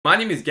My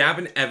name is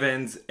Gavin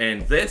Evans,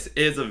 and this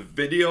is a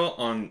video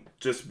on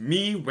just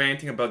me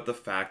ranting about the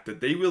fact that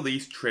they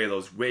release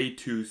trailers way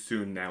too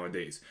soon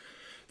nowadays.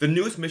 The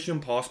newest Mission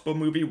Impossible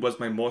movie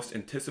was my most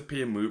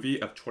anticipated movie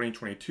of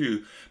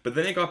 2022, but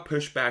then it got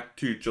pushed back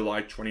to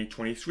July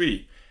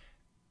 2023.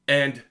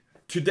 And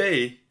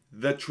today,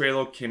 the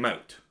trailer came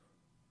out.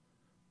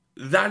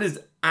 That is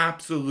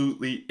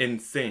absolutely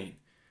insane.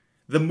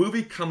 The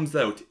movie comes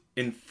out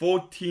in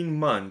 14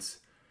 months,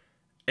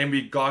 and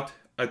we got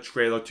a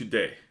trailer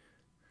today.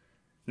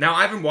 Now,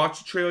 I haven't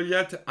watched the trailer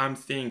yet. I'm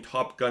seeing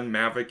Top Gun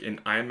Maverick in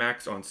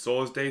IMAX on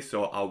Thursday,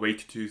 so I'll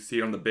wait to see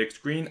it on the big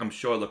screen. I'm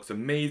sure it looks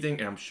amazing,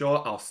 and I'm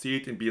sure I'll see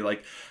it and be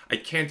like, I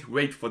can't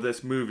wait for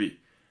this movie.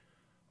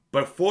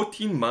 But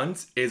 14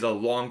 months is a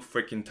long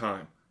freaking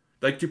time.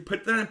 Like, to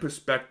put that in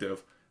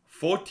perspective,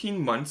 14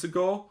 months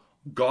ago,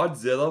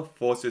 Godzilla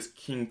vs.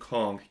 King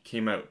Kong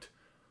came out.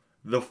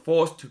 The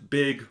first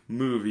big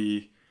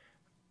movie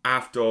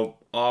after all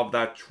of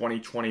that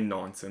 2020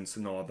 nonsense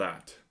and all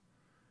that.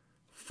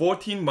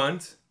 14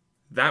 months,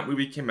 that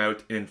movie came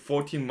out, and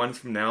 14 months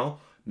from now,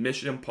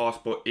 Mission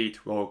Impossible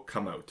 8 will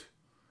come out.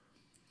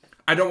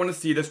 I don't want to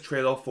see this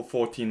trailer for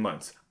 14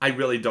 months. I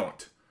really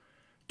don't.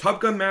 Top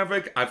Gun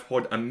Maverick, I've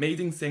heard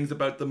amazing things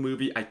about the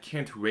movie. I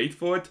can't wait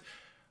for it.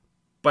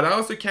 But I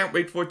also can't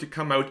wait for it to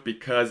come out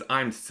because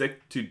I'm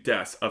sick to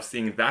death of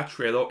seeing that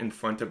trailer in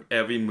front of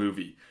every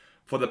movie.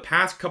 For the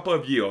past couple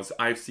of years,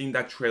 I've seen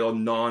that trailer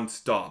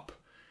non-stop.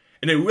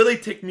 And it really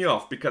ticked me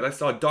off because I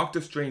saw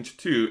Doctor Strange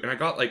 2 and I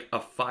got like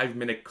a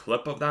 5-minute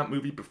clip of that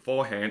movie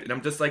beforehand and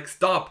I'm just like,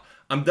 stop,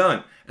 I'm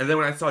done. And then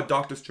when I saw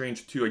Doctor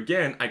Strange 2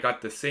 again, I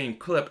got the same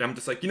clip and I'm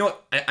just like, you know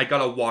what, I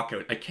gotta walk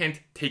out. I can't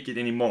take it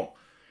anymore.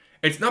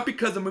 It's not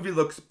because the movie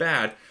looks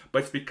bad,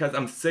 but it's because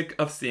I'm sick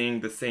of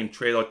seeing the same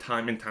trailer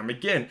time and time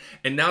again.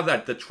 And now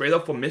that the trailer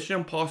for Mission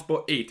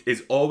Impossible 8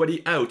 is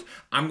already out,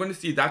 I'm going to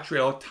see that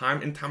trailer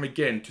time and time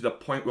again to the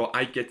point where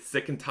I get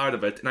sick and tired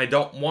of it, and I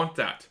don't want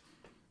that.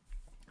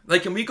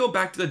 Like, can we go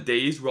back to the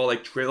days where,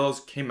 like,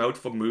 trailers came out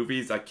for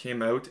movies that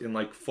came out in,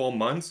 like, 4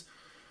 months?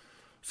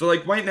 So,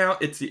 like, right now,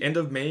 it's the end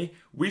of May.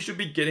 We should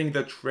be getting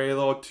the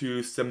trailer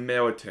to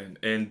Samaritan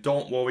and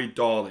Don't Worry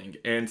Darling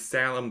and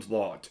Salem's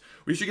Lot.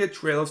 We should get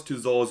trailers to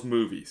those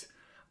movies.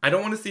 I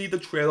don't want to see the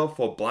trailer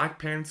for Black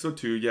Panther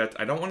 2 yet.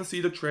 I don't want to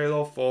see the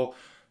trailer for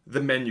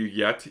The Menu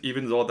yet,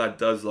 even though that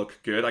does look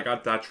good. I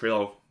got that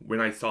trailer when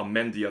I saw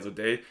Men the other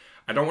day.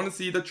 I don't want to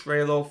see the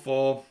trailer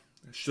for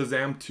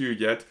Shazam 2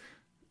 yet.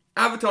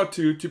 Avatar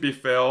 2, to be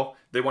fair,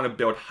 they want to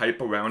build hype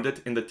around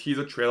it, and the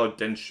teaser trailer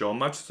didn't show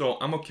much, so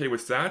I'm okay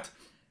with that.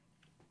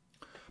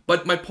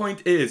 But my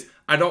point is,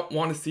 I don't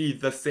want to see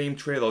the same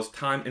trailers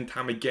time and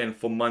time again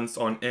for months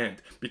on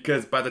end,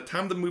 because by the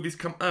time the movies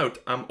come out,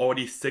 I'm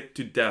already sick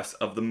to death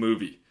of the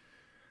movie.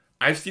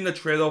 I've seen the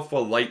trailer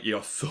for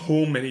Lightyear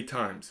so many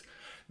times.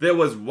 There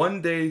was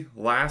one day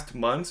last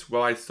month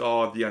where I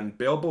saw The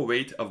Unbearable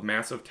Weight of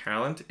Massive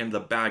Talent and The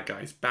Bad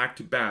Guys back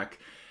to back,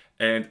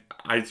 and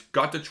I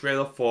got the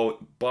trailer for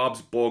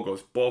Bob's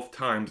Burgers both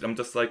times. I'm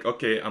just like,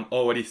 okay, I'm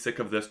already sick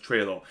of this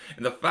trailer.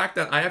 And the fact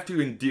that I have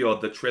to endure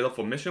the trailer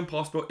for Mission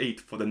Impossible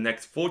 8 for the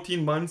next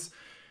 14 months,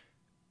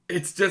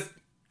 it's just,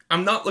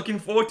 I'm not looking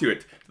forward to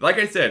it. Like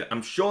I said,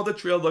 I'm sure the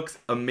trailer looks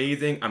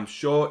amazing. I'm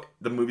sure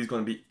the movie's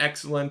going to be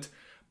excellent.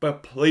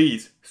 But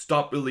please,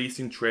 stop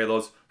releasing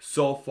trailers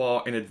so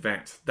far in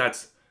advance.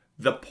 That's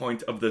the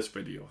point of this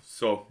video.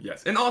 So,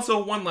 yes. And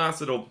also, one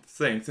last little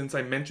thing, since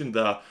I mentioned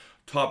the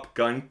Top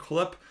Gun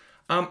clip,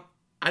 I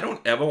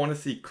don't ever want to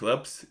see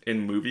clips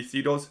in movie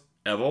theaters,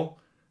 ever.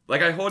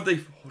 Like, I heard they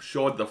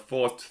showed the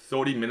first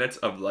 30 minutes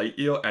of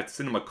Lightyear at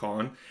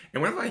CinemaCon,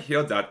 and whenever I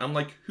hear that, I'm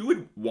like, who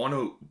would want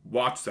to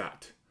watch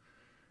that?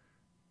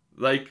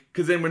 Like,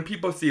 because then when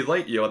people see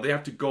Lightyear, they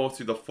have to go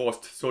through the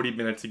first 30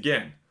 minutes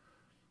again.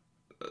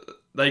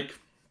 Like,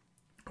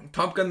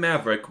 Top Gun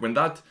Maverick, when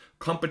that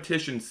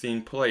competition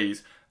scene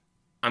plays,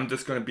 I'm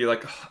just going to be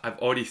like, I've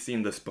already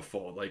seen this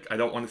before. Like, I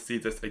don't want to see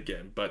this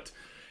again. But,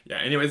 yeah,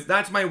 anyways,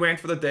 that's my rant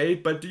for the day.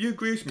 But do you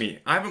agree with me?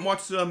 I haven't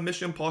watched the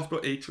Mission Impossible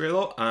 8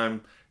 trailer.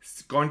 I'm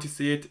going to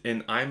see it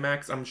in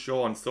IMAX, I'm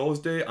sure, on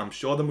Thursday. I'm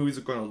sure the movies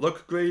are going to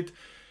look great.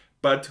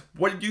 But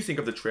what did you think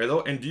of the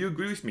trailer? And do you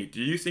agree with me? Do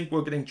you think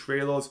we're getting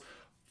trailers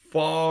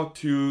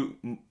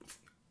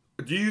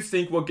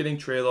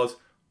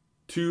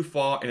too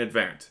far in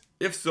advance?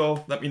 If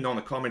so, let me know in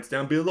the comments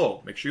down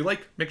below. Make sure you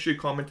like, make sure you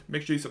comment,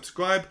 make sure you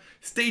subscribe.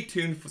 Stay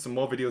tuned for some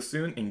more videos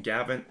soon, and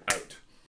Gavin out.